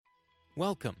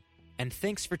Welcome, and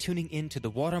thanks for tuning in to the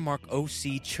Watermark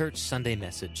OC Church Sunday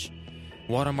Message.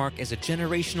 Watermark is a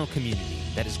generational community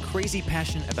that is crazy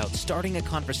passionate about starting a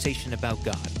conversation about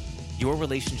God, your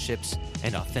relationships,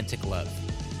 and authentic love.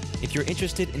 If you're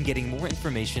interested in getting more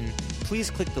information, please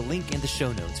click the link in the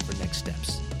show notes for next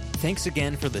steps. Thanks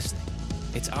again for listening.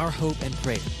 It's our hope and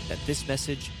prayer that this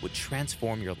message would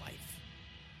transform your life.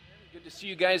 Good to see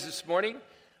you guys this morning.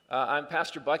 I'm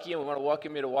Pastor Bucky, and we want to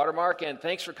welcome you to Watermark, and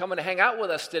thanks for coming to hang out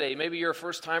with us today. Maybe you're a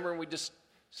first-timer, and we just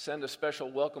send a special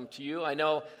welcome to you. I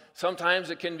know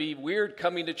sometimes it can be weird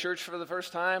coming to church for the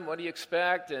first time. What do you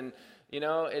expect? And, you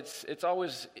know, it's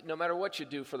always, no matter what you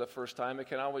do for the first time, it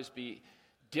can always be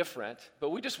different. But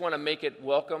we just want to make it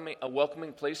a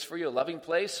welcoming place for you, a loving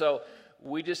place. So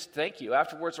we just thank you.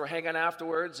 Afterwards, we're hanging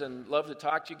afterwards and love to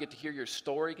talk to you, get to hear your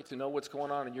story, get to know what's going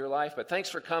on in your life. But thanks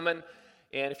for coming.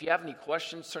 And if you have any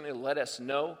questions, certainly let us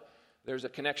know. There's a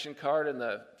connection card in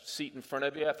the seat in front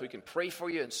of you. If we can pray for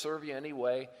you and serve you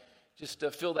anyway, just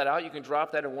fill that out. You can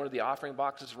drop that in one of the offering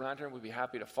boxes around here, and we'd be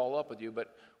happy to follow up with you.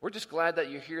 But we're just glad that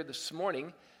you're here this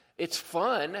morning. It's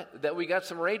fun that we got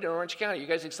some rain in Orange County. You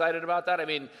guys excited about that? I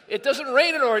mean, it doesn't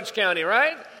rain in Orange County,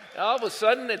 right? All of a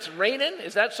sudden, it's raining.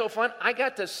 Is that so fun? I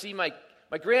got to see my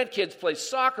grandkids play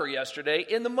soccer yesterday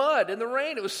in the mud, in the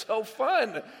rain. It was so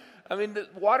fun. I mean, the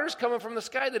water's coming from the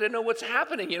sky. They didn't know what's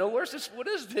happening. You know, where's this? What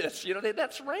is this? You know,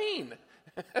 that's rain.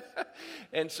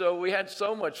 And so we had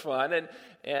so much fun, and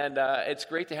it's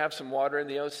great to have some water in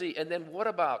the OC. And then what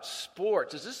about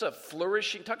sports? Is this a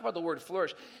flourishing? Talk about the word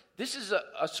flourish. This is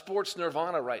a sports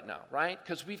nirvana right now, right?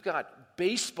 Because we've got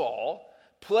baseball,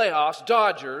 playoffs,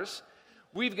 Dodgers.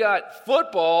 We've got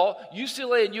football,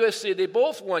 UCLA and USC, they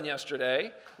both won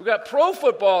yesterday. We've got pro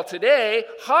football today,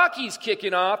 hockey's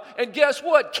kicking off, and guess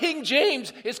what? King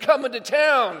James is coming to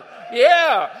town.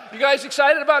 Yeah. You guys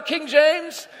excited about King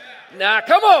James? Nah,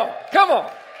 come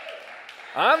on.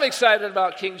 I'm excited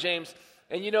about King James.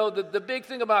 And you know, the big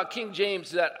thing about King James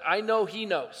is that I know he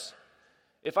knows.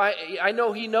 I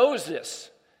know he knows this.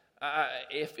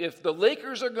 If the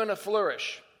Lakers are going to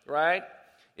flourish, right?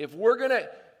 If we're going to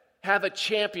have a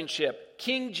championship,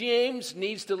 King James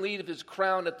needs to leave his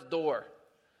crown at the door,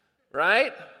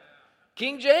 right?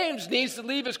 King James needs to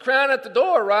leave his crown at the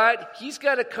door, right? He's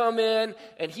got to come in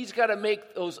and he's got to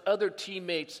make those other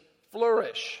teammates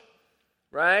flourish,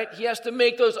 right? He has to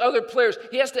make those other players,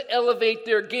 he has to elevate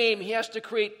their game. He has to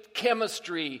create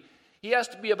chemistry. He has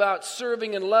to be about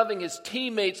serving and loving his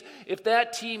teammates if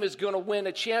that team is going to win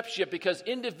a championship, because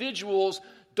individuals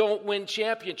don't win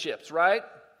championships, right?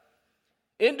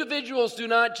 Individuals do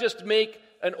not just make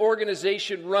an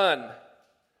organization run,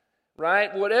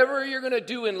 right? Whatever you're going to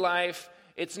do in life,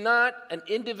 it's not an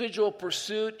individual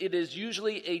pursuit. It is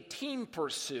usually a team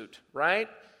pursuit, right?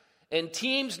 And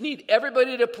teams need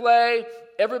everybody to play,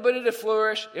 everybody to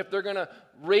flourish if they're going to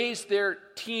raise their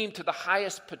team to the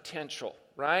highest potential,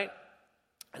 right?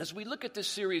 And as we look at this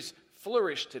series,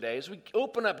 Flourish, today, as we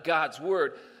open up God's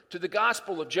Word to the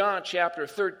Gospel of John chapter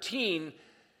 13,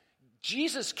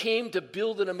 Jesus came to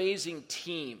build an amazing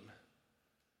team.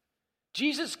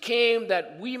 Jesus came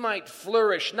that we might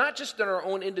flourish, not just in our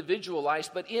own individual lives,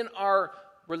 but in our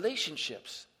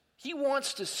relationships. He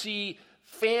wants to see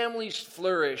families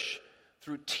flourish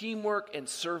through teamwork and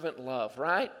servant love,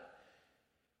 right?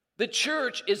 The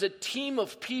church is a team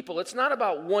of people. It's not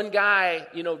about one guy,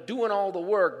 doing all the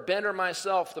work, Ben or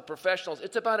myself, the professionals.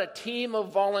 It's about a team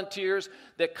of volunteers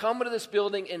that come into this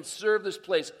building and serve this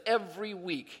place every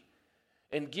week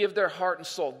and give their heart and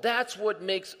soul. That's what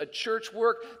makes a church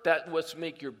work. That's what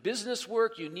makes your business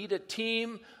work. You need a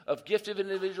team of gifted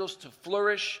individuals to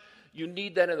flourish. You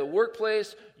need that in the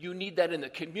workplace. You need that in the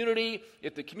community.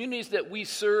 If the communities that we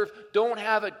serve don't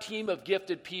have a team of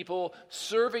gifted people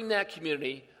serving that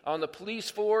community, on the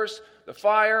police force, the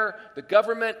fire, the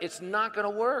government, it's not going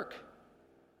to work.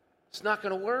 It's not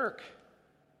going to work.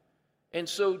 And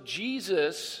so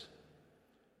Jesus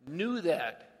knew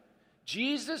that.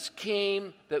 Jesus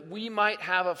came that we might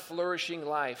have a flourishing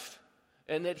life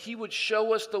and that he would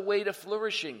show us the way to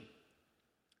flourishing.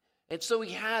 And so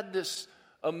he had this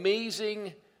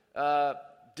amazing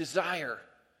desire,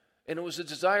 and it was a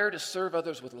desire to serve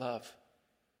others with love.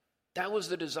 That was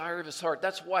the desire of his heart.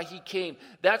 That's why he came.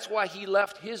 That's why he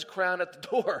left his crown at the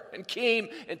door and came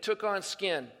and took on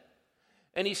skin.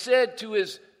 And he said to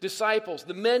his disciples,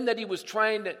 the men that he was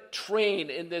trying to train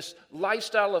in this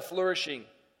lifestyle of flourishing,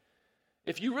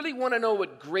 if you really want to know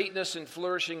what greatness and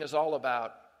flourishing is all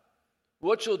about,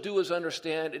 what you'll do is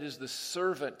understand it is the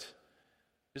servant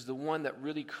is the one that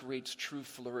really creates true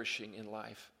flourishing in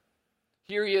life.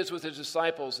 Here he is with his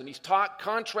disciples, and he's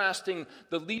contrasting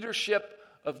the leadership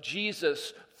of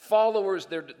Jesus followers,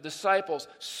 their disciples,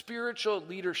 spiritual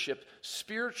leadership,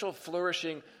 spiritual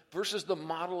flourishing versus the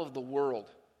model of the world.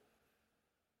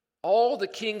 All the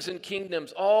kings and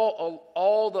kingdoms,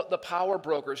 all the power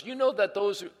brokers. You know that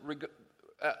those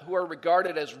who are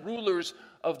regarded as rulers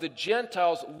of the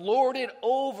Gentiles lord it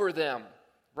over them,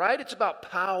 right? It's about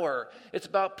power. It's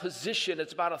about position.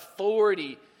 It's about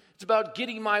authority. It's about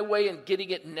getting my way and getting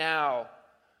it now.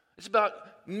 It's about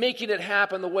making it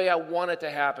happen the way I want it to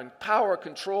happen. Power,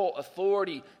 control,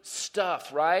 authority,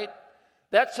 stuff, right?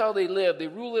 That's how they live. They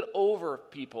rule it over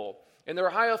people. And their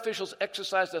high officials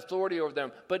exercise authority over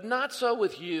them. But not so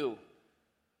with you.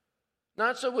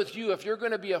 Not so with you. If you're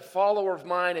going to be a follower of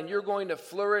mine and you're going to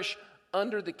flourish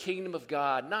under the kingdom of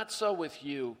God, not so with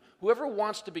you. Whoever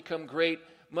wants to become great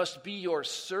must be your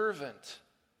servant.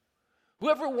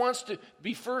 Whoever wants to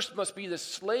be first must be the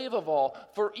slave of all.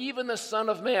 For even the Son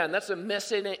of Man, that's a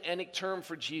messianic term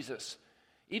for Jesus.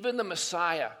 Even the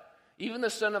Messiah, even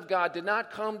the Son of God did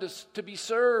not come to be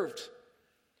served,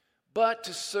 but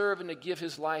to serve and to give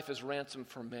his life as ransom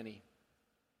for many.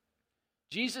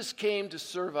 Jesus came to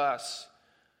serve us,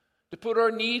 to put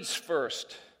our needs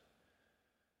first,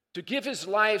 to give his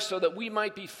life so that we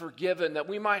might be forgiven, that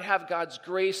we might have God's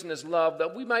grace and his love,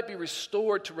 that we might be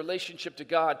restored to relationship to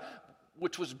God,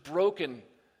 which was broken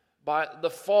by the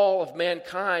fall of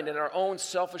mankind and our own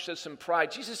selfishness and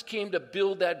pride. Jesus came to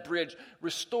build that bridge,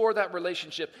 restore that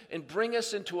relationship, and bring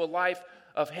us into a life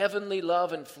of heavenly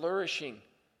love and flourishing.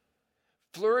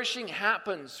 Flourishing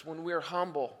happens when we're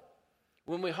humble.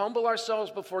 When we humble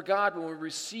ourselves before God, when we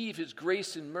receive his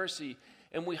grace and mercy,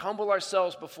 and we humble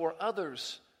ourselves before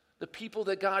others, the people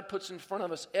that God puts in front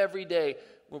of us every day,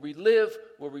 where we live,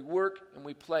 where we work, and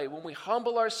we play. When we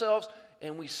humble ourselves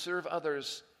and we serve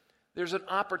others, there's an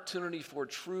opportunity for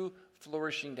true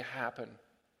flourishing to happen.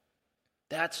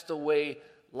 That's the way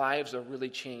lives are really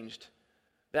changed.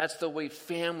 That's the way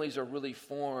families are really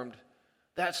formed.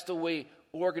 That's the way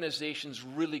organizations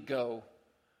really go,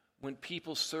 when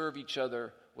people serve each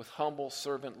other with humble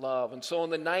servant love. And so on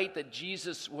the night that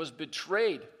Jesus was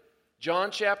betrayed,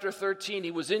 John chapter 13,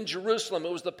 he was in Jerusalem.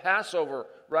 It was the Passover,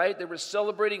 right? They were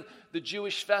celebrating the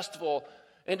Jewish festival,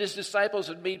 and his disciples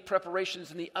had made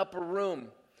preparations in the upper room.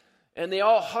 And they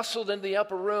all hustled into the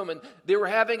upper room, and they were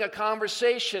having a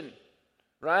conversation,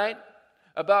 right?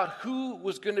 About who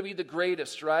was going to be the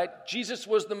greatest, right? Jesus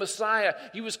was the Messiah.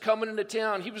 He was coming into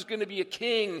town. He was going to be a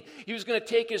king. He was going to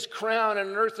take his crown in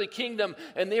an earthly kingdom,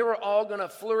 and they were all going to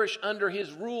flourish under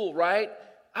his rule, right?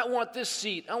 I want this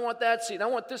seat. I want that seat. I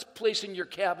want this place in your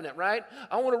cabinet, right?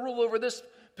 I want to rule over this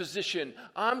position.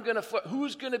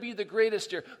 Who's going to be the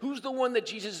greatest here? Who's the one that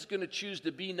Jesus is going to choose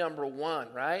to be number one,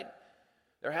 right?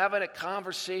 They're having a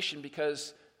conversation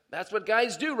because that's what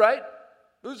guys do, right?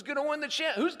 Who's going to win the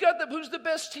champ? Who's the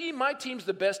best team? My team's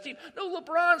the best team. No,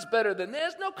 LeBron's better than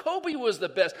this. No, Kobe was the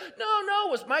best. No, it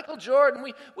was Michael Jordan.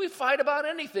 We fight about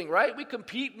anything, right? We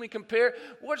compete and we compare.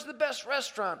 What's the best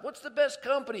restaurant? What's the best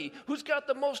company? Who's got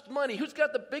the most money? Who's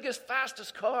got the biggest,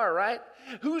 fastest car, right?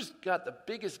 Who's got the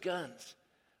biggest guns,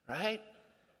 right?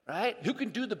 Right? Who can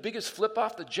do the biggest flip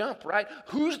off the jump, right?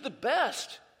 Who's the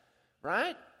best,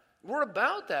 right? We're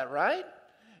about that, right?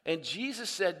 And Jesus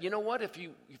said, you know what, if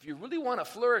you really want to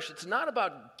flourish, it's not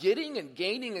about getting and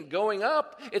gaining and going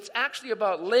up. It's actually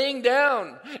about laying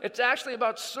down. It's actually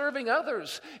about serving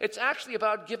others. It's actually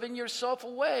about giving yourself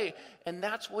away. And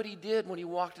that's what he did when he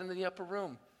walked into the upper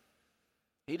room.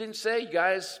 He didn't say,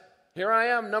 guys, here I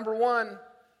am, number one.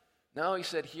 No, he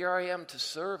said, here I am to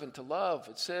serve and to love.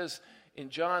 It says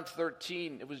in John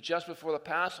 13, it was just before the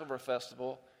Passover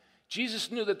festival,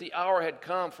 Jesus knew that the hour had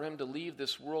come for him to leave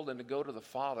this world and to go to the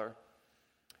Father.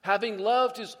 Having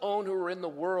loved his own who were in the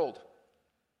world,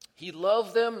 he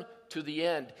loved them to the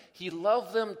end. He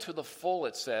loved them to the full,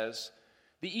 it says.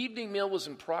 The evening meal was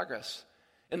in progress,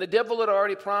 and the devil had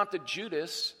already prompted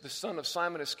Judas, the son of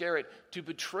Simon Iscariot, to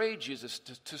betray Jesus,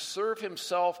 to serve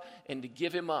himself and to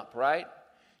give him up, right?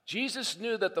 Jesus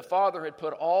knew that the Father had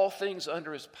put all things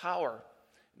under his power,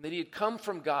 and that he had come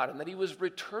from God, and that he was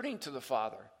returning to the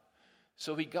Father.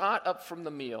 So he got up from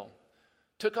the meal,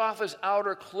 took off his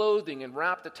outer clothing and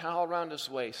wrapped a towel around his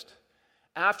waist.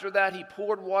 After that, he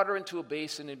poured water into a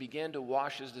basin and began to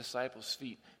wash his disciples'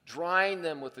 feet, drying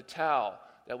them with the towel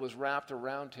that was wrapped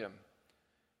around him.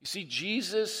 You see,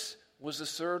 Jesus was the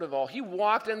servant of all. He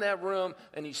walked in that room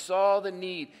and he saw the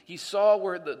need. He saw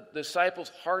where the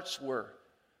disciples' hearts were,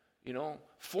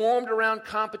 formed around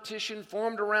competition,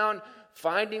 formed around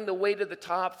finding the way to the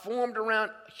top, formed around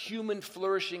human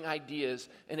flourishing ideas.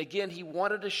 And again, he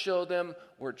wanted to show them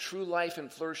where true life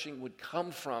and flourishing would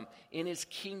come from in his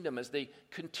kingdom as they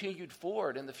continued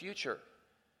forward in the future.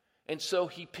 And so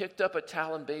he picked up a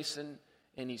towel and basin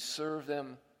and he served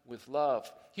them with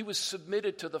love. He was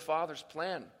submitted to the Father's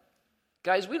plan.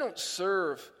 Guys, we don't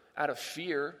serve out of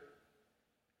fear.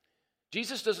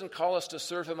 Jesus doesn't call us to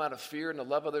serve him out of fear and to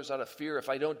love others out of fear. If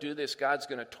I don't do this, God's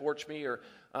going to torch me, or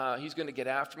he's going to get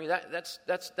after me. That's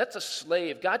a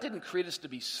slave. God didn't create us to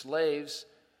be slaves.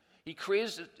 He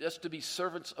created us to be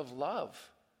servants of love.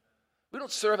 We don't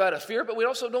serve out of fear, but we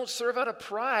also don't serve out of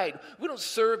pride. We don't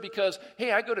serve because,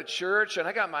 hey, I go to church and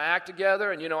I got my act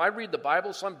together and, I read the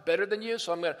Bible, so I'm better than you,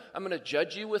 so I'm going to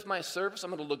judge you with my service.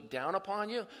 I'm going to look down upon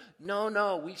you.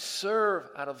 No, we serve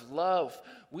out of love.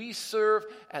 We serve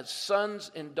as sons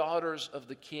and daughters of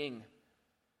the King.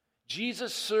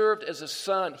 Jesus served as a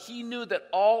son. He knew that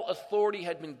all authority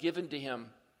had been given to him.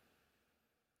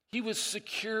 He was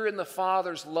secure in the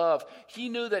Father's love. He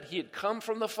knew that he had come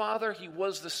from the Father. He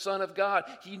was the Son of God.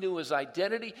 He knew his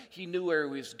identity. He knew where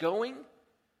he was going.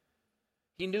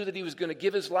 He knew that he was going to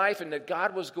give his life and that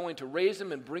God was going to raise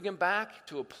him and bring him back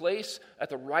to a place at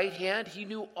the right hand. He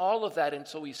knew all of that, and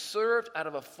so he served out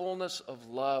of a fullness of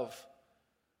love.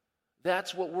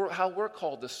 That's how we're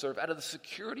called to serve, out of the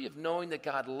security of knowing that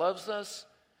God loves us.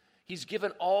 He's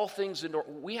given all things.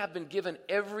 We have been given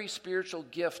every spiritual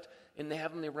gift in the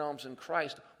heavenly realms in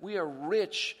Christ. We are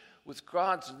rich with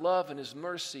God's love and his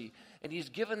mercy. And he's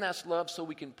given us love so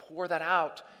we can pour that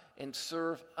out and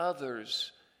serve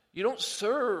others. You don't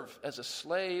serve as a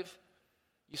slave.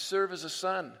 You serve as a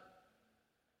son.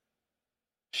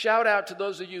 Shout out to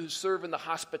those of you who serve in the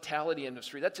hospitality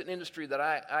industry. That's an industry that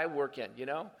I work in,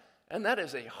 And that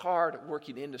is a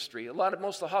hard-working industry.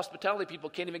 Most of the hospitality people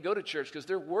can't even go to church because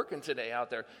they're working today out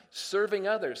there, serving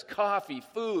others, coffee,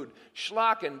 food,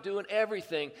 schlocking, doing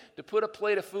everything to put a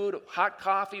plate of food, hot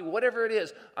coffee, whatever it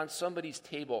is, on somebody's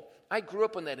table. I grew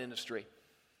up in that industry.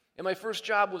 And my first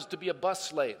job was to be a bus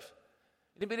slave.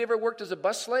 Anybody ever worked as a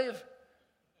bus slave?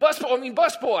 Bus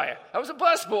boy. I was a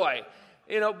bus boy.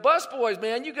 Bus boys,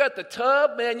 man, you got the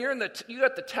tub, man, you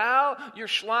got the towel, you're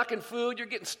schlocking food, you're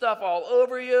getting stuff all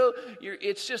over you.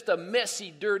 It's just a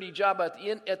messy, dirty job.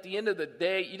 At the end of the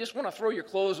day, you just want to throw your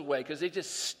clothes away because they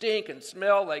just stink and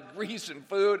smell like grease and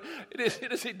food.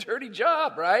 It is a dirty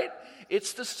job, right?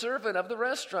 It's the servant of the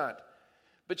restaurant.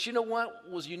 But you know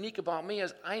what was unique about me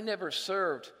is I never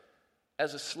served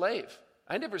as a slave.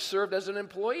 I never served as an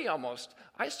employee almost.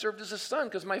 I served as a son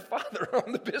because my father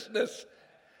owned the business.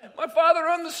 My father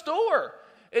owned the store.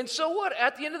 And so what?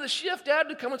 At the end of the shift, Dad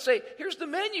would come and say, here's the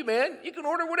menu, man. You can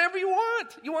order whatever you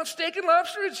want. You want steak and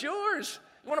lobster? It's yours.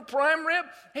 You want a prime rib?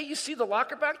 Hey, you see the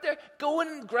locker back there? Go in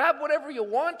and grab whatever you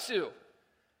want to.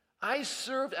 I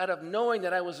served out of knowing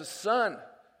that I was a son.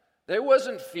 There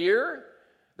wasn't fear.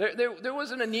 There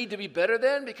wasn't a need to be better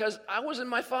than, because I was in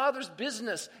my father's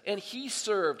business and he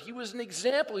served. He was an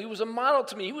example. He was a model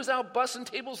to me. He was out bussing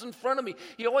tables in front of me.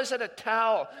 He always had a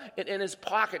towel in his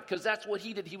pocket because that's what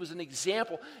he did. He was an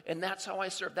example, and that's how I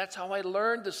served. That's how I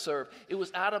learned to serve. It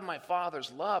was out of my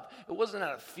father's love. It wasn't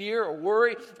out of fear or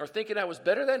worry or thinking I was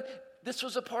better than. This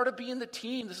was a part of being the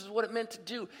team. This is what it meant to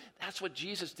do. That's what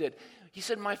Jesus did. He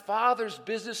said, my father's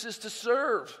business is to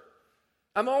serve.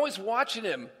 I'm always watching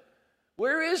him.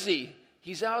 Where is he?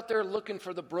 He's out there looking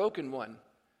for the broken one.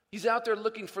 He's out there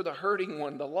looking for the hurting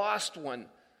one, the lost one,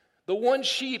 the one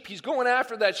sheep. He's going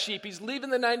after that sheep. He's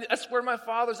leaving the 90. That's where my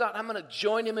father's at. I'm going to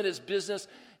join him in his business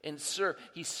and serve.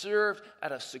 He served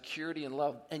out of security and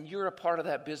love, and you're a part of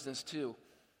that business too.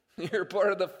 You're a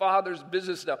part of the Father's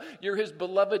business now. You're his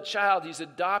beloved child. He's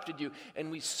adopted you, and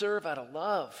we serve out of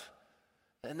love.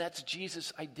 And that's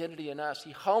Jesus' identity in us.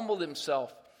 He humbled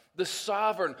himself, the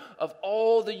sovereign of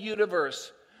all the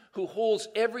universe, who holds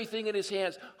everything in his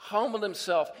hands, humbled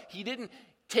himself. He didn't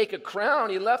take a crown.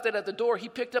 He left it at the door. He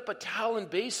picked up a towel and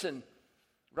basin,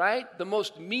 right? The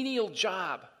most menial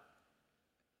job.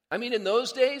 I mean, in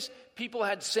those days, people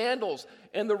had sandals,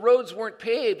 and the roads weren't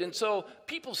paved. And so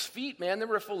people's feet, man, they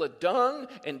were full of dung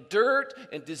and dirt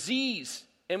and disease.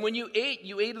 And when you ate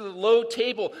at a low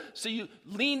table, so you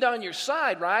leaned on your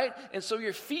side, right? And so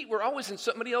your feet were always in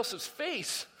somebody else's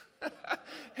face.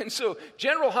 And so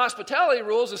general hospitality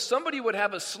rules is somebody would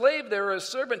have a slave there or a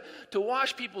servant to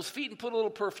wash people's feet and put a little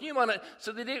perfume on it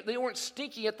so that they weren't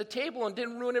stinky at the table and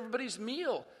didn't ruin everybody's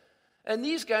meal. And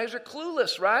these guys are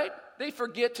clueless, right? They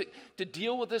forget to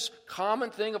deal with this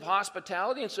common thing of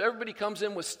hospitality. And so everybody comes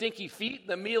in with stinky feet.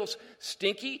 The meal's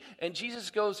stinky. And Jesus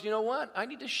goes, you know what? I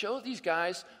need to show these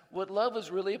guys what love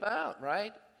is really about,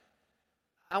 right?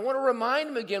 I want to remind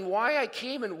them again why I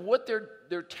came and what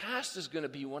their task is going to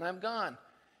be when I'm gone.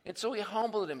 And so he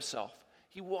humbled himself.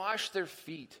 He washed their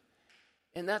feet.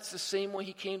 And that's the same way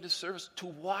he came to serve us, to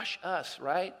wash us,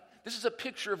 right? This is a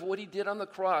picture of what he did on the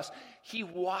cross. He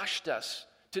washed us.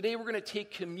 Today we're going to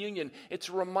take communion. It's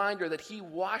a reminder that he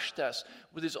washed us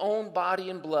with his own body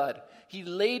and blood. He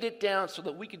laid it down so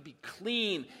that we could be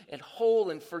clean and whole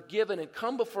and forgiven and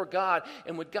come before God.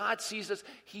 And when God sees us,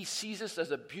 he sees us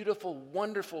as a beautiful,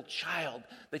 wonderful child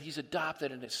that he's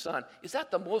adopted in his son. Is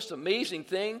that the most amazing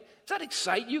thing? Does that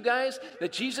excite you guys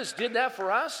that Jesus did that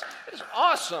for us? It's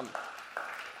awesome.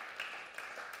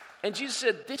 And Jesus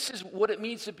said, this is what it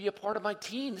means to be a part of my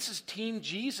team. This is Team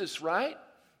Jesus, right?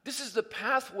 This is the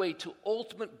pathway to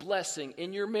ultimate blessing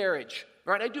in your marriage,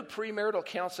 right? I do premarital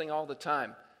counseling all the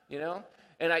time,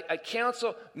 and I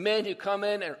counsel men who come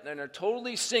in and are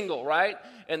totally single, right?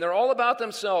 And they're all about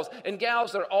themselves, and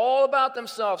gals, they're all about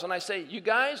themselves. And I say, you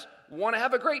guys want to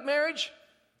have a great marriage?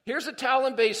 Here's a towel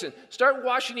and basin. Start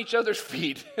washing each other's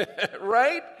feet,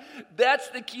 right? That's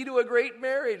the key to a great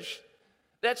marriage.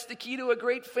 That's the key to a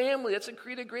great family. That's the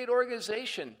key to a great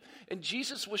organization. And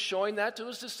Jesus was showing that to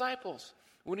his disciples.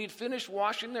 When he'd finished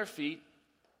washing their feet,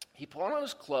 he put on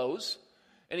his clothes,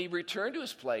 and he returned to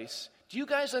his place. Do you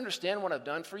guys understand what I've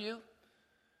done for you?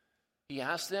 He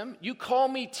asked them. You call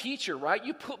me teacher, right?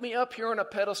 You put me up here on a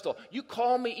pedestal. You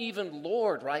call me even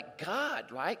Lord, right? God,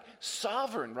 right?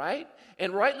 Sovereign, right?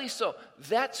 And rightly so.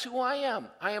 That's who I am.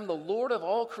 I am the Lord of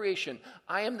all creation.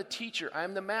 I am the teacher. I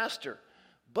am the master.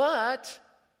 But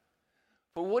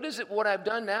for what I've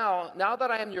done now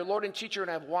that I am your Lord and teacher and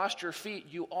I've washed your feet,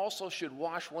 you also should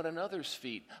wash one another's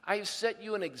feet. I have set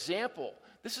you an example.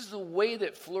 This is the way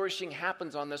that flourishing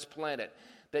happens on this planet,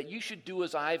 that you should do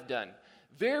as I've done.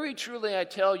 Very truly I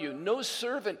tell you, no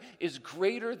servant is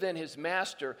greater than his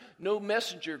master, no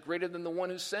messenger greater than the one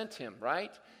who sent him,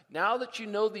 right? Now that you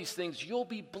know these things, you'll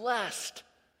be blessed.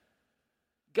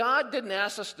 God didn't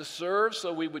ask us to serve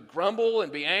so we would grumble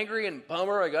and be angry and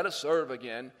bummer, I got to serve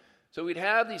again. So we'd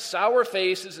have these sour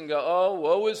faces and go, oh,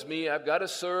 woe is me, I've got to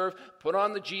serve, put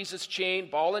on the Jesus chain,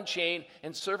 ball and chain,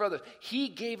 and serve others. He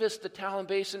gave us the towel and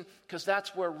basin because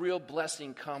that's where real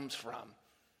blessing comes from.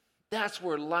 That's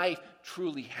where life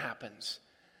truly happens.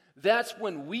 That's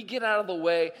when we get out of the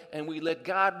way and we let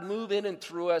God move in and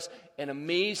through us, and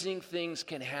amazing things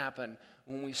can happen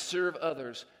when we serve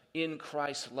others in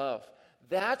Christ's love.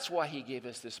 That's why he gave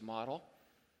us this model.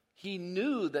 He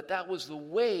knew that was the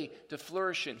way to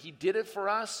flourish in. He did it for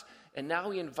us, and now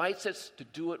he invites us to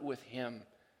do it with him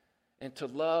and to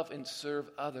love and serve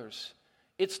others.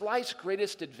 It's life's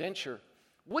greatest adventure.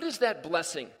 What is that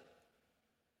blessing?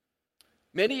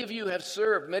 Many of you have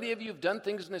served. Many of you have done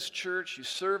things in this church. You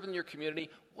serve in your community.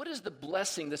 What is the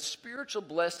blessing, the spiritual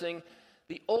blessing,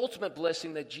 the ultimate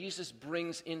blessing that Jesus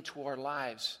brings into our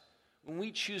lives when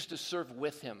we choose to serve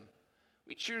with him?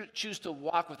 We choose to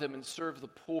walk with him and serve the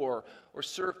poor, or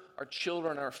serve our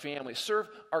children and our family, serve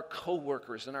our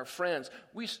coworkers and our friends.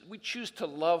 We choose to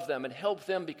love them and help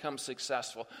them become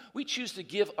successful. We choose to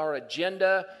give our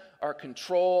agenda, our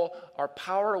control, our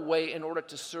power away in order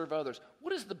to serve others.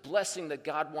 What is the blessing that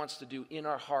God wants to do in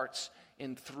our hearts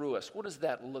and through us? What does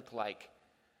that look like?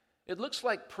 It looks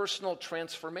like personal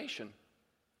transformation.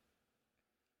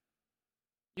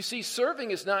 You see,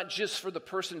 serving is not just for the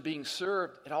person being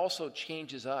served, it also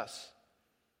changes us.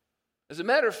 As a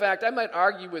matter of fact, I might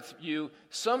argue with you,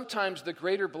 sometimes the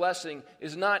greater blessing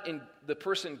is not in the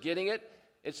person getting it,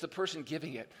 it's the person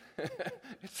giving it.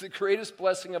 It's the greatest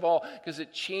blessing of all because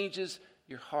it changes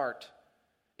your heart.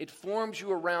 It forms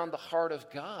you around the heart of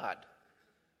God.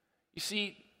 You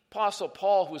see, Apostle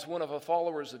Paul, who was one of the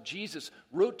followers of Jesus,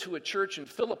 wrote to a church in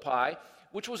Philippi,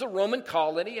 which was a Roman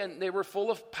colony, and they were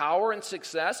full of power and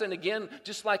success. And again,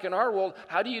 just like in our world,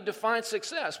 how do you define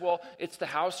success? Well, it's the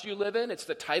house you live in, it's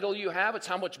the title you have, it's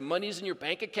how much money's in your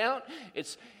bank account,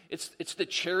 it's the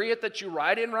chariot that you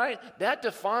ride in, right? That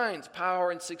defines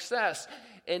power and success.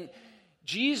 And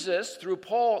Jesus, through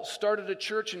Paul, started a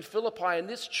church in Philippi, and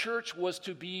this church was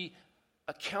to be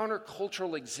a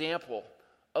countercultural example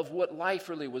of what life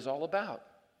really was all about.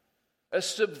 A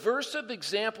subversive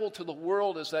example to the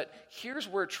world is that here's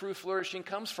where true flourishing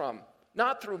comes from.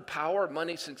 Not through power,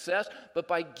 money, success, but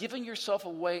by giving yourself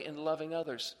away and loving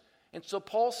others. And so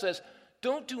Paul says,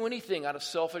 don't do anything out of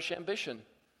selfish ambition.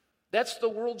 That's the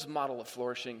world's model of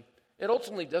flourishing. It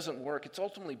ultimately doesn't work. It's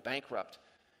ultimately bankrupt.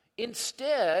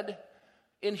 Instead,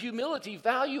 in humility,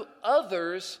 value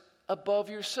others above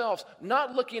yourselves.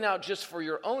 Not looking out just for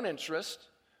your own interest,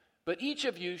 but each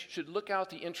of you should look out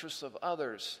the interests of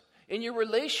others. In your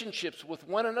relationships with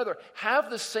one another, have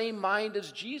the same mind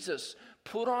as Jesus.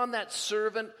 Put on that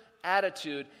servant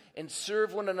attitude and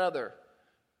serve one another.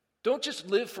 Don't just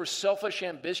live for selfish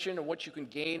ambition and what you can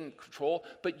gain and control,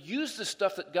 but use the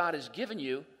stuff that God has given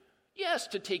you, yes,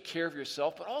 to take care of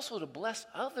yourself, but also to bless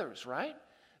others, right?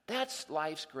 That's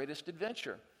life's greatest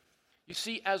adventure. You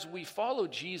see, as we follow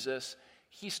Jesus,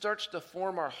 he starts to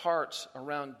form our hearts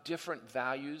around different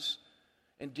values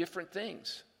and different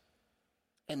things.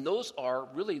 And those are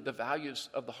really the values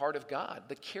of the heart of God,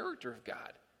 the character of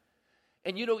God.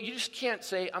 And you just can't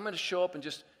say, I'm going to show up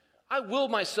and I will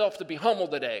myself to be humble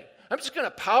today. I'm just going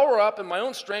to power up in my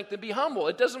own strength and be humble.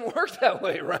 It doesn't work that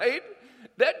way, right?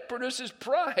 That produces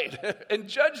pride and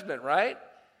judgment, right?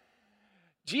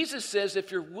 Jesus says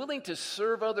if you're willing to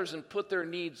serve others and put their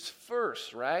needs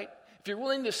first, right? If you're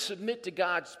willing to submit to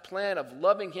God's plan of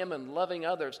loving him and loving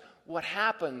others, what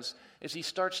happens is he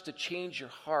starts to change your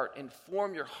heart and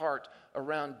form your heart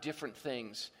around different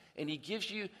things. And he gives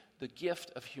you the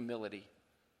gift of humility.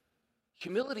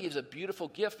 Humility is a beautiful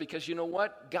gift because you know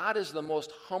what? God is the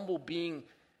most humble being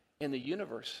in the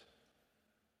universe.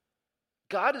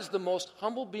 God is the most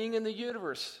humble being in the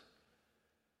universe.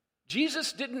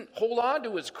 Jesus didn't hold on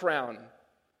to his crown.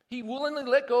 He willingly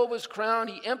let go of his crown.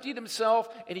 He emptied himself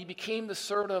and he became the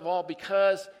servant of all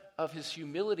because of his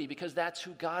humility, because that's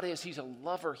who God is. He's a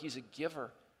lover. He's a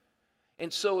giver.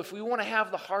 And so if we want to have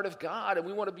the heart of God and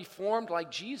we want to be formed like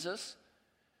Jesus,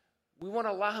 we want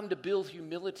to allow him to build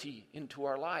humility into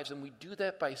our lives. And we do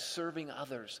that by serving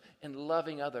others and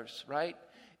loving others, right?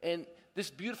 And this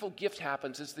beautiful gift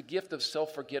happens. It's the gift of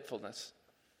self-forgetfulness.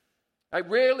 I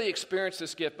rarely experience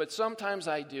this gift, but sometimes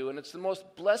I do. And it's the most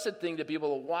blessed thing to be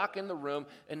able to walk in the room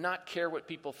and not care what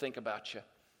people think about you.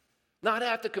 Not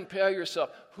have to compare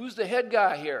yourself. Who's the head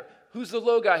guy here? Who's the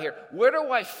low guy here? Where do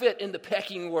I fit in the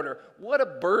pecking order? What a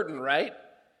burden, right?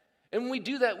 And when we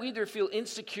do that, we either feel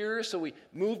insecure, so we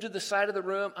move to the side of the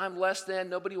room. I'm less than.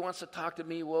 Nobody wants to talk to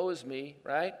me. Woe is me,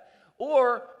 right?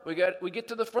 Or we get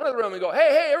to the front of the room and go,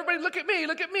 hey, everybody, look at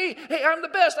me. Hey, I'm the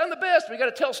best. We got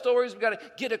to tell stories. We got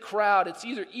to get a crowd. It's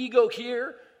either ego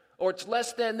here or it's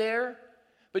less than there.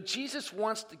 But Jesus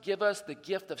wants to give us the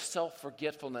gift of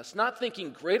self-forgetfulness, not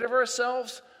thinking great of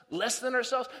ourselves, less than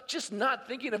ourselves, just not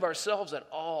thinking of ourselves at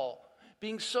all.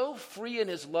 Being so free in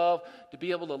his love to be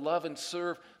able to love and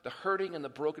serve the hurting and the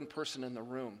broken person in the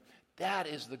room. That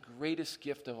is the greatest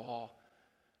gift of all.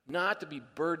 Not to be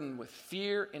burdened with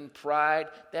fear and pride.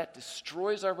 That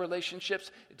destroys our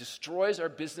relationships. It destroys our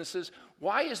businesses.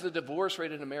 Why is the divorce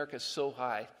rate in America so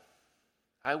high?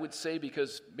 I would say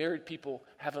because married people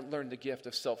haven't learned the gift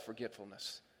of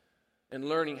self-forgetfulness and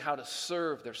learning how to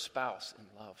serve their spouse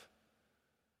in love.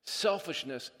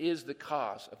 Selfishness is the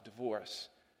cause of divorce.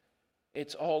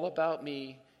 It's all about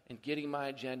me and getting my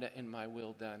agenda and my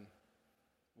will done.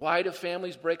 Why do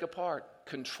families break apart?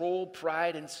 Control,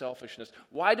 pride, and selfishness.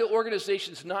 Why do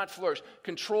organizations not flourish?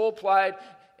 Control, pride,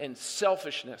 and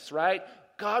selfishness, right?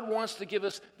 God wants to give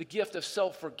us the gift of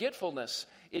self-forgetfulness.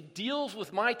 It deals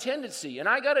with my tendency. And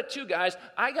I got it too, guys.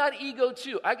 I got ego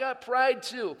too. I got pride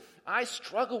too. I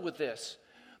struggle with this.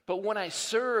 But when I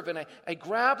serve and I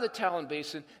grab the talent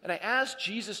basin and I ask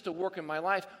Jesus to work in my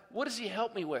life, what does he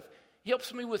help me with? He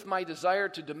helps me with my desire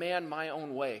to demand my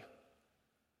own way.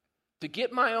 To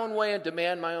get my own way and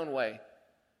demand my own way.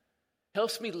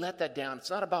 Helps me let that down.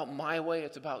 It's not about my way,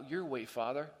 it's about your way,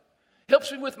 Father.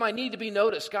 Helps me with my need to be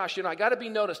noticed. Gosh, I got to be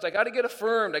noticed. I got to get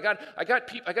affirmed. I got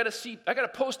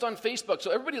to post on Facebook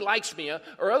so everybody likes me,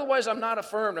 or otherwise I'm not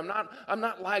affirmed. I'm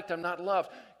not liked. I'm not loved.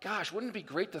 Gosh, wouldn't it be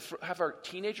great to have our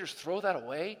teenagers throw that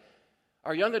away?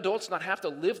 Our young adults not have to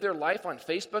live their life on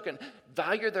Facebook and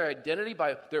value their identity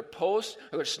by their posts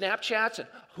or their Snapchats and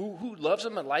who loves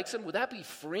them and likes them. Would that be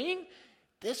freeing?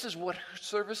 This is what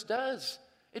service does.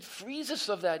 It frees us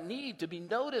of that need to be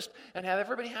noticed and have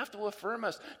everybody have to affirm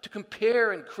us, to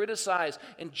compare and criticize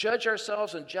and judge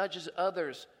ourselves and judge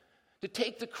others, to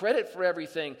take the credit for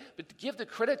everything, but to give the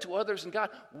credit to others and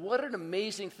God. What an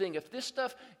amazing thing. If this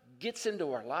stuff gets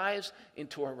into our lives,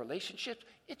 into our relationships,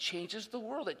 it changes the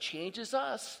world. It changes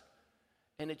us,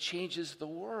 and it changes the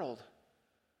world.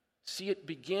 See, it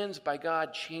begins by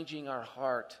God changing our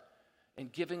heart and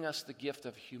giving us the gift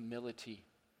of humility.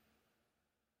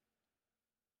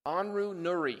 Anru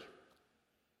Nuri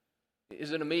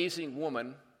is an amazing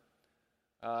woman.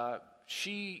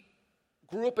 She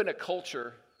grew up in a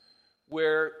culture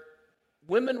where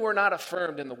women were not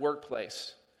affirmed in the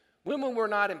workplace. Women were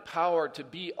not empowered to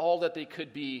be all that they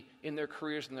could be in their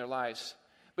careers and their lives.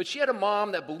 But she had a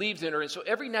mom that believed in her, and so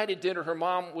every night at dinner, her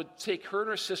mom would take her and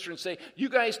her sister and say, you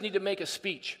guys need to make a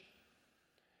speech.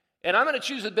 And I'm going to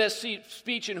choose the best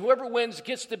speech, and whoever wins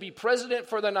gets to be president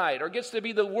for the night or gets to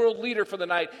be the world leader for the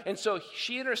night. And so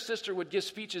she and her sister would give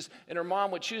speeches, and her mom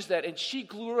would choose that. And she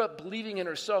grew up believing in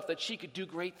herself that she could do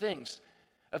great things.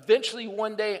 Eventually,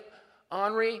 one day,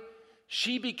 Henri,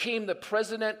 she became the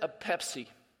president of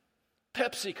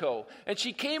PepsiCo. And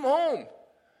she came home.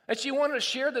 And she wanted to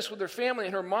share this with her family,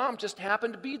 and her mom just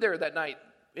happened to be there that night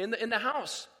in the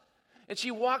house. And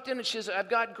she walked in and she said, I've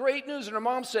got great news. And her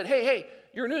mom said, hey,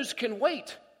 your news can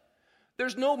wait.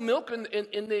 There's no milk in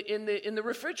the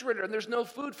refrigerator, and there's no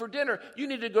food for dinner. You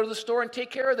need to go to the store and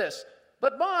take care of this.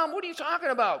 But Mom, what are you talking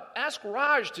about? Ask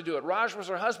Raj to do it. Raj was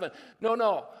her husband.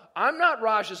 No, I'm not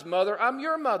Raj's mother. I'm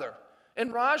your mother.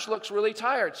 And Raj looks really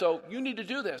tired, so you need to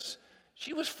do this.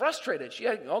 She was frustrated.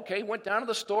 Went down to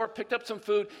the store, picked up some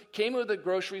food, came with the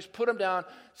groceries, put them down,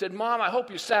 said, Mom, I hope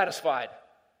you're satisfied.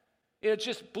 It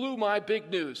just blew my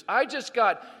big news. I just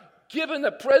got given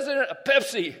the president a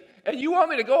Pepsi, and you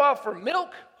want me to go out for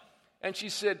milk? And she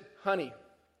said, honey,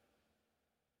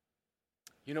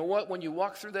 you know what? When you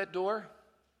walk through that door,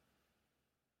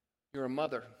 you're a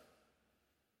mother.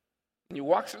 When you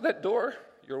walk through that door,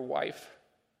 you're a wife.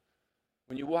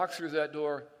 When you walk through that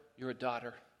door, you're a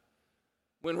daughter.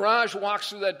 When Raj walks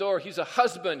through that door, he's a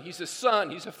husband, he's a son,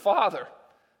 he's a father.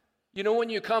 You know, when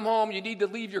you come home, you need to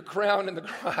leave your crown in the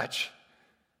garage.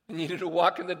 You needed to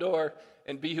walk in the door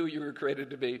and be who you were created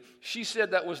to be. She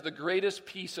said that was the greatest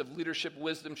piece of leadership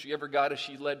wisdom she ever got as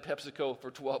she led PepsiCo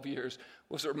for 12 years,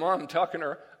 was her mom talking to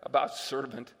her about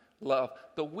servant love,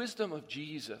 the wisdom of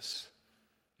Jesus.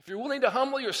 If you're willing to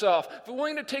humble yourself, if you're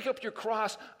willing to take up your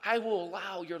cross, I will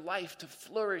allow your life to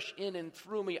flourish in and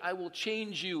through me. I will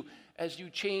change you as you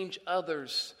change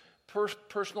others.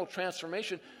 Personal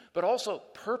transformation, but also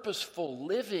purposeful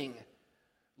living.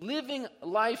 Living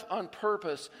life on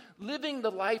purpose. Living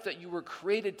the life that you were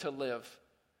created to live.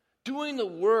 Doing the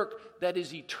work that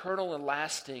is eternal and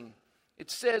lasting.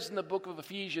 It says in the book of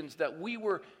Ephesians that we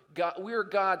are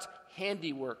God's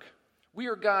handiwork. We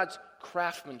are God's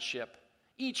craftsmanship.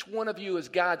 Each one of you is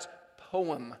God's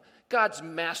poem, God's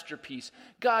masterpiece,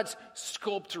 God's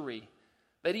sculpture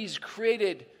that He's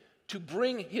created to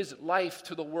bring His life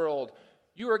to the world.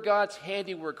 You are God's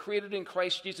handiwork, created in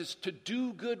Christ Jesus to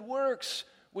do good works,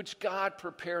 which God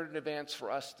prepared in advance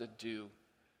for us to do.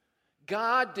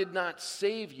 God did not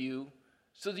save you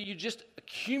so that you just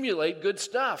accumulate good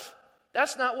stuff.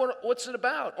 That's not what's it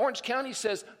about. Orange County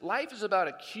says life is about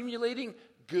accumulating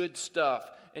good stuff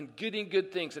and getting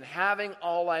good things and having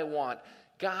all I want.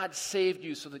 God saved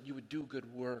you so that you would do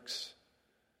good works.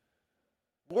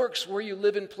 Works where you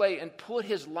live and play and put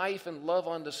His life and love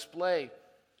on display.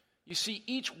 You see,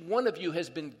 each one of you has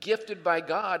been gifted by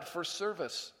God for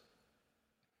service.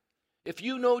 If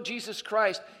you know Jesus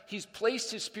Christ, He's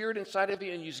placed His Spirit inside of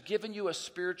you and He's given you a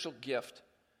spiritual gift,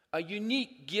 a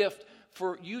unique gift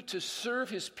for you to serve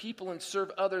His people and serve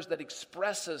others that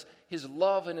expresses His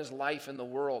love and His life in the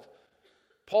world.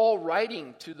 Paul,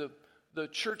 writing to the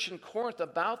church in Corinth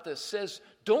about this, says,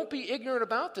 don't be ignorant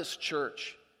about this,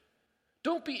 church.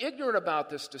 Don't be ignorant about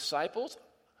this, disciples.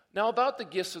 Now, about the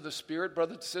gifts of the Spirit,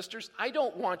 brothers and sisters, I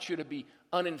don't want you to be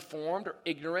uninformed or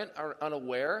ignorant or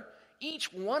unaware.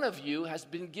 Each one of you has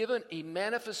been given a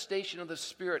manifestation of the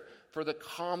Spirit for the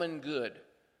common good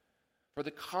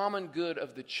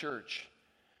of the church.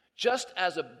 Just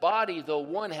as a body, though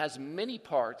one has many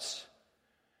parts,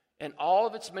 and all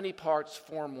of its many parts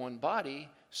form one body,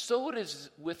 so it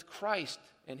is with Christ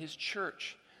and His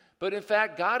church. But in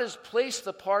fact, God has placed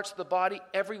the parts of the body,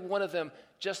 every one of them,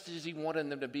 just as He wanted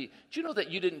them to be. Do you know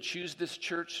that you didn't choose this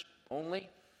church only?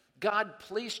 God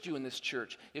placed you in this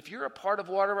church. If you're a part of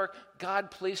Watermark,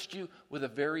 God placed you with a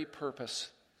very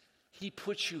purpose. He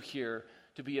put you here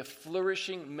to be a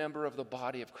flourishing member of the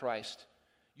body of Christ.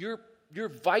 Your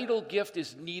vital gift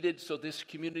is needed so this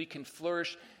community can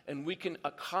flourish and we can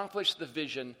accomplish the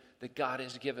vision that God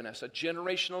has given us. A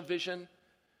generational vision,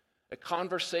 a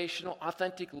conversational,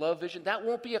 authentic love vision. That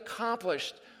won't be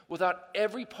accomplished without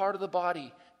every part of the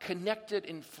body connected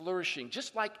and flourishing,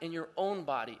 just like in your own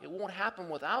body. It won't happen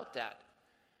without that.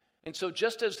 And so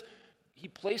just as He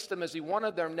placed them as He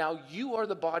wanted them, now you are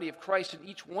the body of Christ, and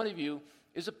each one of you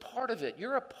is a part of it.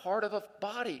 You're a part of a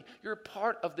body. You're a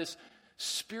part of this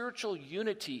spiritual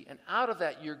unity, and out of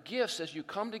that, your gifts, as you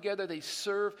come together, they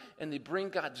serve and they bring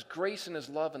God's grace and His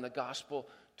love and the gospel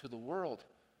to the world.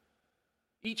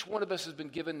 Each one of us has been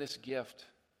given this gift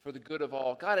for the good of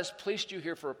all. God has placed you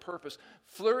here for a purpose.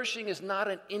 Flourishing is not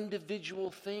an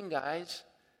individual thing, guys.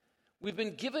 We've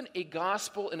been given a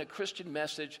gospel and a Christian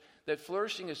message that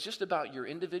flourishing is just about your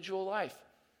individual life.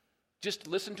 Just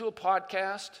listen to a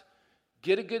podcast,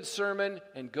 get a good sermon,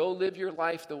 and go live your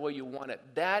life the way you want it.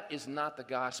 That is not the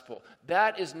gospel.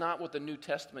 That is not what the New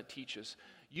Testament teaches.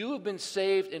 You have been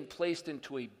saved and placed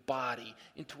into a body,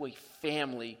 into a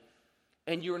family,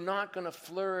 and you're not going to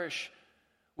flourish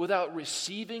without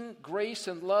receiving grace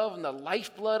and love and the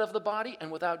lifeblood of the body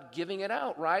and without giving it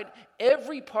out, right?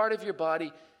 Every part of your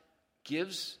body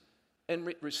gives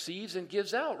and receives and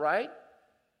gives out, right?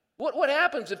 What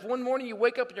happens if one morning you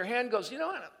wake up and your hand goes, you know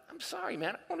what, I'm sorry, man,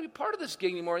 I don't want to be part of this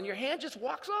gig anymore, and your hand just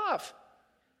walks off?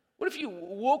 What if you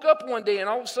woke up one day and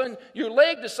all of a sudden your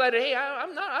leg decided, hey, I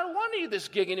don't want to do this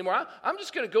gig anymore. I'm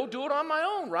just going to go do it on my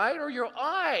own, right? Or your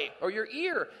eye or your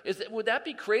ear. Would that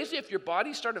be crazy if your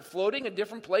body started floating in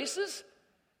different places?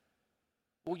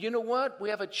 Well, you know what? We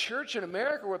have a church in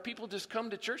America where people just come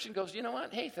to church and goes, you know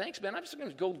what? Hey, thanks, man. I'm just going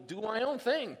to go do my own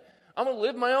thing. I'm going to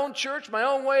live my own church, my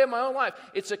own way, my own life.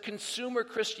 It's a consumer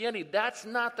Christianity. That's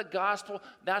not the gospel.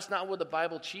 That's not what the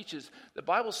Bible teaches. The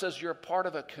Bible says you're a part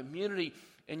of a community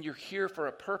and you're here for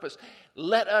a purpose.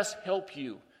 Let us help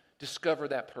you discover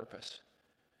that purpose.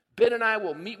 Ben and I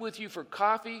will meet with you for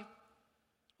coffee.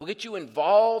 We'll get you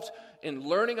involved in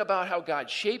learning about how God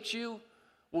shaped you.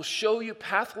 We'll show you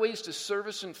pathways to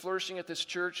service and flourishing at this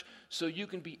church so you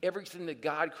can be everything that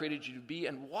God created you to be.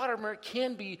 And Watermark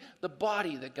can be the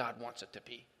body that God wants it to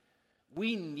be.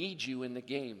 We need you in the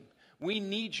game. We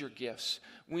need your gifts.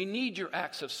 We need your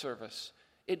acts of service.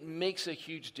 It makes a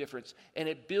huge difference. And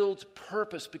it builds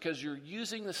purpose because you're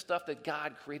using the stuff that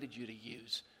God created you to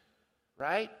use.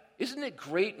 Right? Isn't it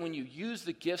great when you use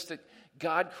the gifts that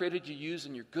God created you to use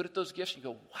and you're good at those gifts? You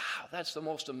go, wow, that's the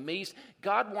most amazing.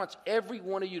 God wants every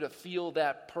one of you to feel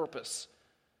that purpose,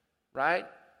 right?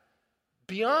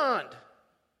 Beyond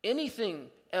anything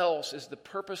else is the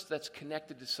purpose that's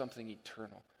connected to something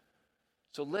eternal.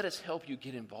 So let us help you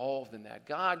get involved in that.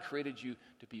 God created you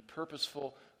to be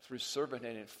purposeful through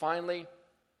servanthood. And finally,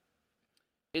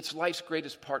 it's life's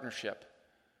greatest partnership.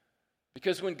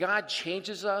 Because when God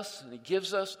changes us and He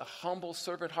gives us a humble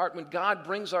servant heart, when God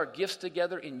brings our gifts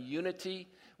together in unity,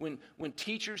 when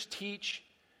teachers teach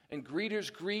and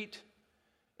greeters greet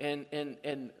and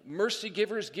mercy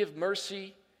givers give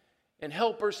mercy and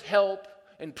helpers help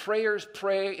and prayers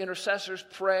pray, intercessors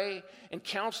pray and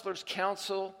counselors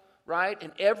counsel, right?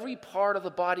 And every part of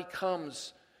the body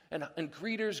comes and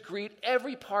greeters greet.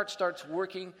 Every part starts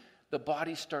working. The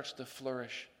body starts to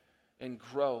flourish and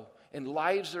grow. And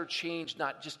lives are changed,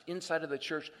 not just inside of the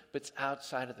church, but it's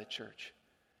outside of the church.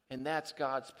 And that's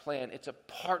God's plan. It's a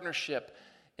partnership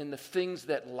in the things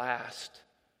that last.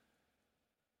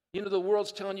 You know, the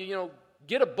world's telling you,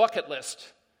 get a bucket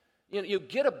list. You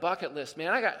get a bucket list,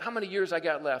 man. I got, how many years I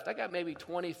got left? I got maybe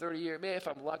 20, 30 years. Maybe if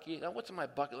I'm lucky. What's in my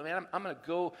bucket list? Man, I'm going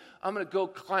to go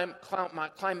climb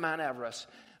Mount Everest.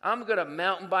 I'm going to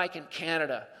mountain bike in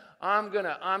Canada. I'm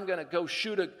gonna go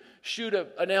shoot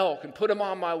an elk and put him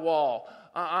on my wall.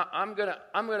 I'm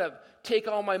gonna take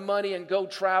all my money and go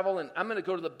travel, and I'm gonna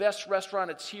go to the best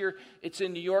restaurant. It's here. It's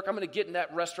in New York. I'm gonna get in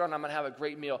that restaurant. I'm gonna have a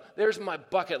great meal. There's my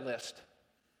bucket list.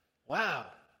 Wow.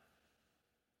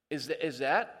 Is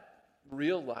that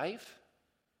real life?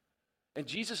 And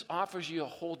Jesus offers you a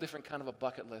whole different kind of a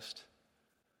bucket list,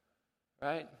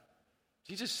 right?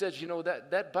 Jesus says,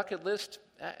 that bucket list,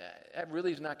 that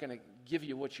really is not going to give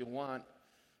you what you want,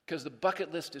 because the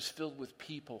bucket list is filled with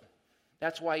people.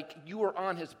 That's why you are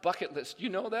on His bucket list. You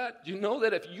know that? You know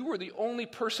that if you were the only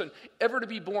person ever to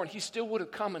be born, He still would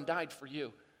have come and died for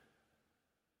you.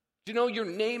 You know your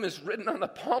name is written on the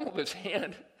palm of His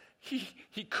hand.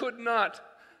 He could not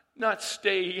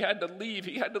stay. He had to leave.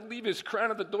 He had to leave His crown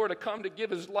at the door to come to give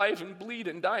His life and bleed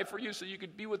and die for you so you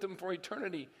could be with Him for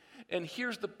eternity. And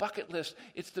here's the bucket list.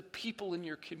 It's the people in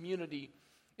your community.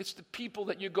 It's the people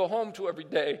that you go home to every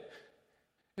day.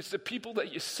 It's the people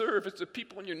that you serve. It's the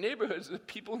people in your neighborhoods. It's the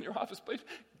people in your office place.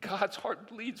 God's heart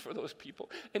bleeds for those people.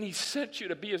 And He sent you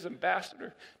to be His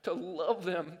ambassador, to love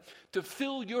them, to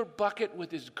fill your bucket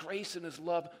with His grace and His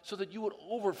love so that you would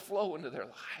overflow into their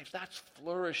lives. That's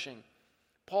flourishing.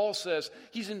 Paul says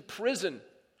he's in prison.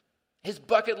 His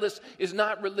bucket list is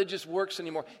not religious works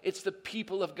anymore. It's the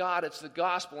people of God. It's the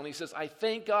gospel. And he says, I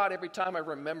thank God every time I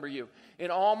remember you. In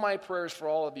all my prayers for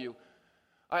all of you,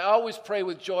 I always pray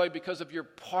with joy because of your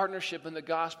partnership in the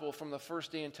gospel from the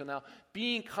first day until now,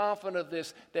 being confident of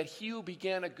this, that He who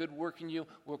began a good work in you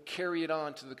will carry it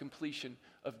on to the completion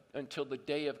until the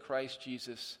day of Christ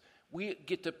Jesus. We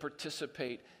get to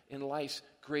participate in life's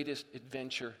greatest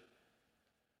adventure.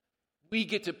 We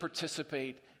get to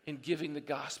participate in giving the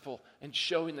gospel and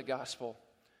showing the gospel.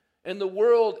 And the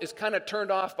world is kind of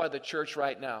turned off by the church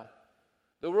right now.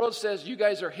 The world says, you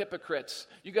guys are hypocrites.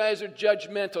 You guys are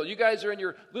judgmental. You guys are in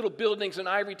your little buildings and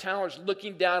ivory towers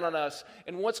looking down on us.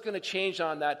 And what's going to change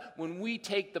on that? When we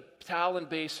take the towel and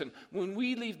basin, when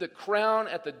we leave the crown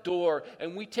at the door,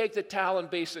 and we take the towel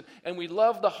and basin, and we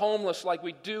love the homeless like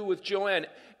we do with Joanne.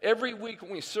 Every week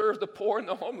when we serve the poor and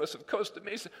the homeless of Costa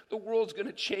Mesa, the world's going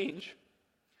to change.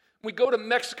 We go to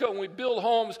Mexico and we build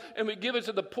homes and we give it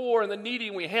to the poor and the needy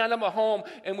and we hand them a home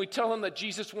and we tell them that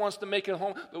Jesus wants to make a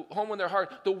home in their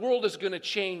heart. The world is going to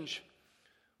change.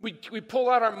 We pull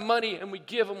out our money and we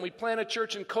give them. We plant a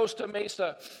church in Costa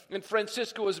Mesa, and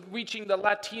Francisco is reaching the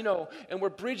Latino, and we're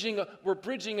bridging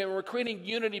and we're creating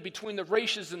unity between the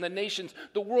races and the nations.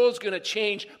 The world's going to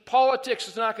change. Politics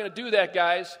is not going to do that,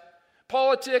 guys.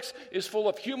 Politics is full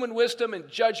of human wisdom and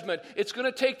judgment. It's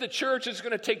going to take the church. It's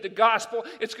going to take the gospel.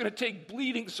 It's going to take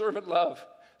bleeding servant love,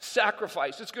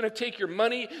 sacrifice. It's going to take your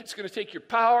money. It's going to take your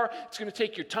power. It's going to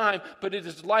take your time. But it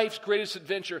is life's greatest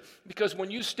adventure, because when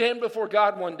you stand before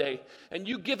God one day and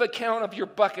you give account of your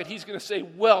bucket, He's going to say,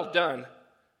 well done.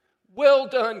 Well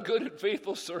done, good and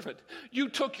faithful servant. You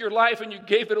took your life and you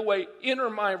gave it away. Enter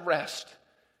my rest.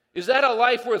 Is that a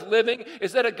life worth living?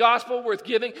 Is that a gospel worth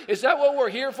giving? Is that what we're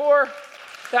here for?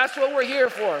 That's what we're here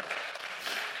for.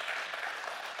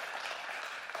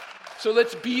 So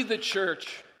let's be the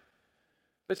church.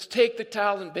 Let's take the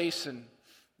towel and basin.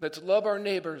 Let's love our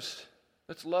neighbors.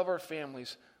 Let's love our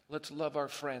families. Let's love our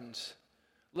friends.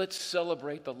 Let's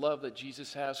celebrate the love that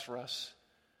Jesus has for us.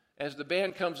 As the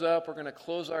band comes up, we're going to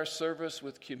close our service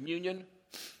with communion.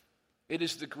 It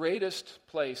is the greatest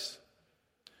place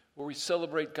where we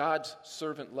celebrate God's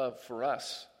servant love for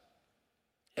us.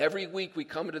 Every week we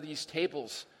come to these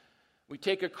tables, we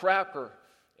take a cracker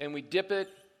and we dip it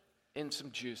in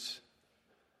some juice.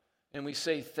 And we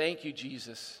say, thank you,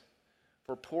 Jesus,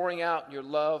 for pouring out your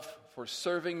love, for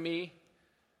serving me,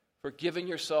 for giving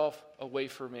yourself away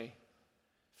for me.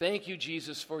 Thank you,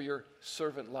 Jesus, for your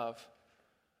servant love.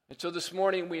 And so this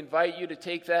morning we invite you to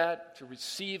take that, to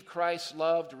receive Christ's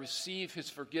love, to receive His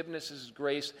forgiveness, His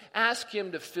grace. Ask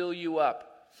Him to fill you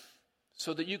up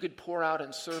so that you could pour out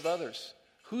and serve others.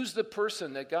 Who's the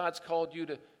person that God's called you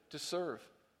to serve?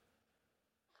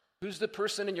 Who's the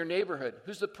person in your neighborhood?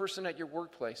 Who's the person at your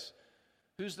workplace?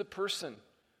 Who's the person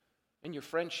in your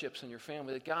friendships and your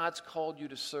family that God's called you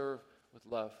to serve with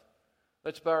love?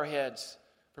 Let's bow our heads,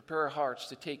 prepare our hearts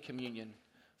to take communion.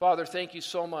 Father, thank you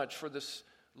so much for this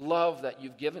love that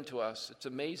you've given to us. It's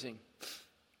amazing.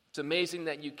 It's amazing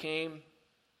that you came,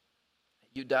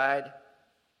 that you died,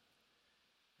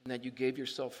 and that you gave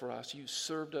yourself for us. You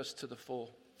served us to the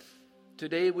full.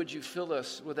 Today, would you fill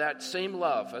us with that same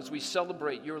love as we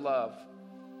celebrate your love?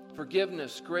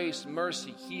 Forgiveness, grace,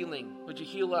 mercy, healing. Would you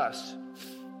heal us?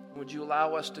 Would you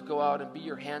allow us to go out and be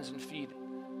your hands and feet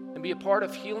and be a part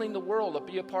of healing the world, and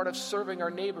be a part of serving our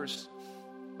neighbors?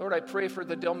 Lord, I pray for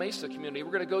the Del Mesa community.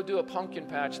 We're going to go do a pumpkin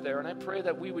patch there, and I pray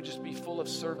that we would just be full of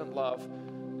servant love,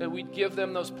 that we'd give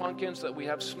them those pumpkins, that we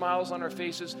have smiles on our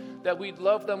faces, that we'd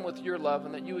love them with your love,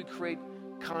 and that you would create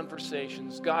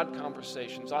conversations, God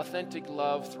conversations, authentic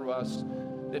love through us,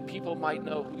 that people might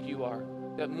know who you are,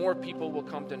 that more people will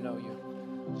come to know you.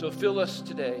 So fill us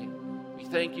today. We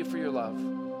thank you for your love.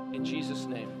 In Jesus'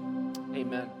 name,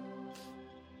 amen.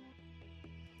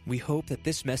 We hope that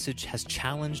this message has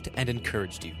challenged and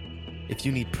encouraged you. If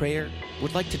you need prayer,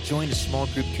 would like to join a small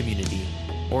group community,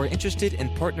 or are interested in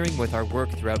partnering with our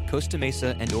work throughout Costa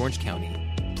Mesa and Orange County,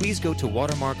 please go to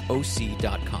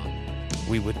watermarkoc.com.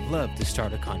 We would love to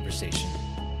start a conversation.